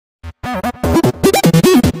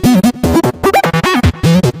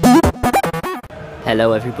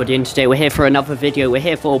Hello everybody, and today we're here for another video. We're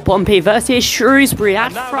here for Pompey versus Shrewsbury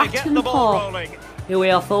at Fratton Park. Here we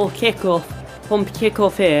are for kickoff. Pompey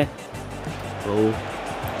kickoff here.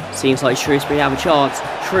 Oh, seems like Shrewsbury have a chance.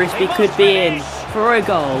 Shrewsbury could be in for a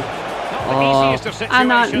goal. Oh, and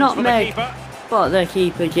that nutmeg. But the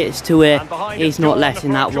keeper gets to it. He's not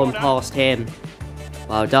letting that one past him.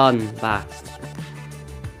 Well done, Bast.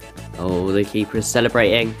 Oh, the keeper is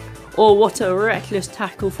celebrating. Oh, what a reckless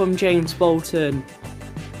tackle from James Bolton.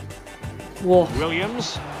 What?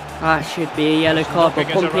 Williams. That should be a yellow card, but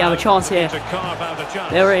Pompey have a chance here.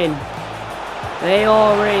 They're in. They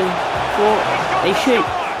are in. They shoot.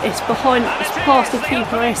 It's behind. It's past the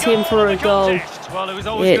keeper. It's in for a goal.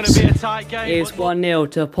 It is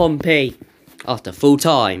 1-0 to Pompey after full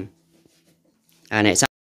time. And it's